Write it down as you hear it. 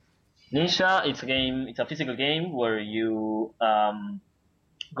Ninja, it's a game. It's a physical game where you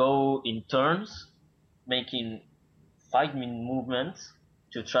go in turns, making 5-minute movements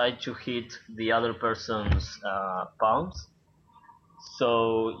to try to hit the other person's palms.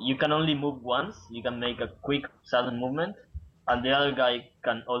 So you can only move once. You can make a quick sudden movement, and the other guy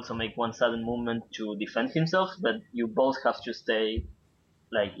can also make one sudden movement to defend himself. But you both have to stay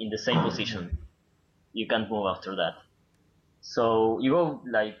like in the same position. You can't move after that. So you go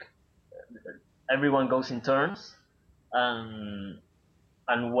like everyone goes in turns, and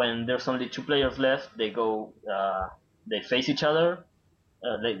when there's only two players left, they face each other,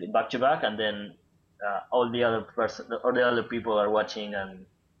 back to back, and then all the other people are watching, and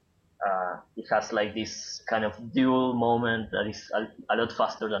it has like this kind of dual moment that is a lot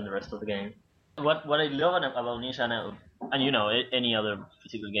faster than the rest of the game. What I love about Ninja now, and any other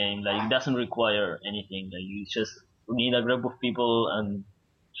physical game, like it doesn't require anything. Like you just need a group of people and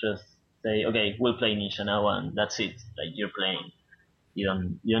just say, okay, we'll play Ninja now, and that's it. Like you're playing. You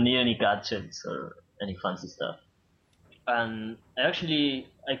don't need any gadgets or any fancy stuff. And I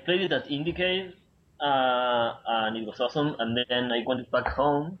played it at Indiecade, and it was awesome. And then I went back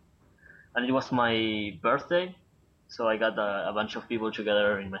home, and it was my birthday, so I got a bunch of people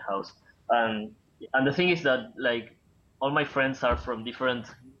together in my house. And the thing is that like all my friends are from different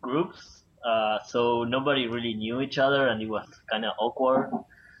groups, so nobody really knew each other, and it was kind of awkward.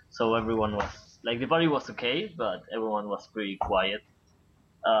 So everyone was like the party was okay, but everyone was pretty quiet.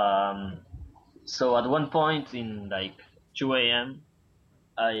 Um, so at one point in like 2 a.m.,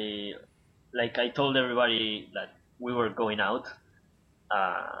 I I told everybody that we were going out,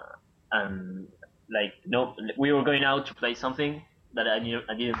 uh, and like no, we were going out to play something that I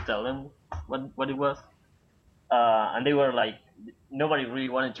didn't tell them what it was, and they were like nobody really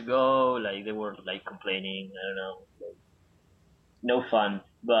wanted to go, like they were like complaining, I don't know, like, no fun,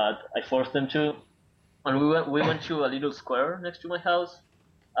 but I forced them to, and we went to a little square next to my house,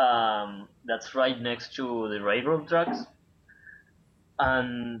 that's right next to the railroad tracks,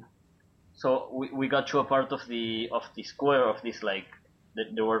 and so we got to a part of the square of this like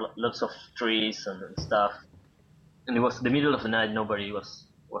there were lots of trees and stuff, and it was the middle of the night. Nobody was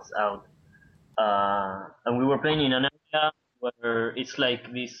out, and we were playing in an area where it's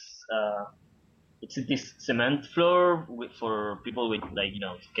like this. It's this cement floor for people with like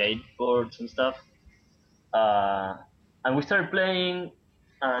skateboards and stuff. Uh, and we started playing,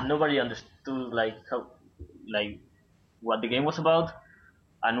 and nobody understood like how like what the game was about.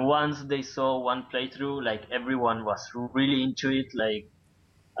 And once they saw one playthrough, like everyone was really into it. Like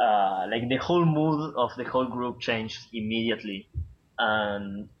the whole mood of the whole group changed immediately.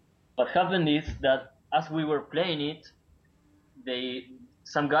 And what happened is that as we were playing it, they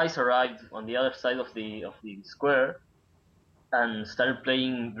some guys arrived on the other side of the square and started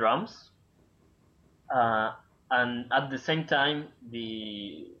playing drums. Uh, and at the same time,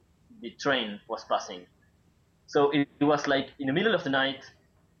 the train was passing. So it was like in the middle of the night,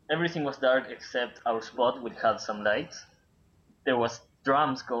 everything was dark except our spot, which had some lights. There was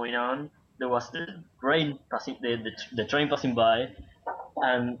drums going on. There was the train passing by,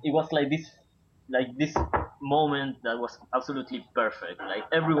 and it was like this moment that was absolutely perfect. Like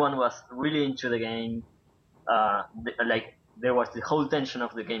everyone was really into the game. Like there was the whole tension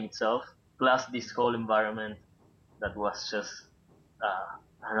of the game itself, plus this whole environment that was just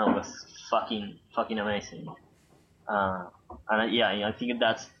I don't know, was fucking amazing. Uh, and yeah, I think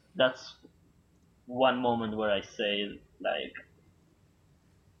that's one moment where I say like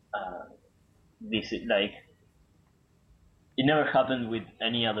uh, this is like it never happened with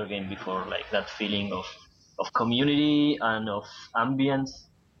any other game before. Like that feeling of community and of ambience,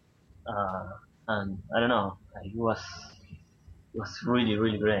 uh, and I don't know, like, it was really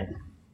really great.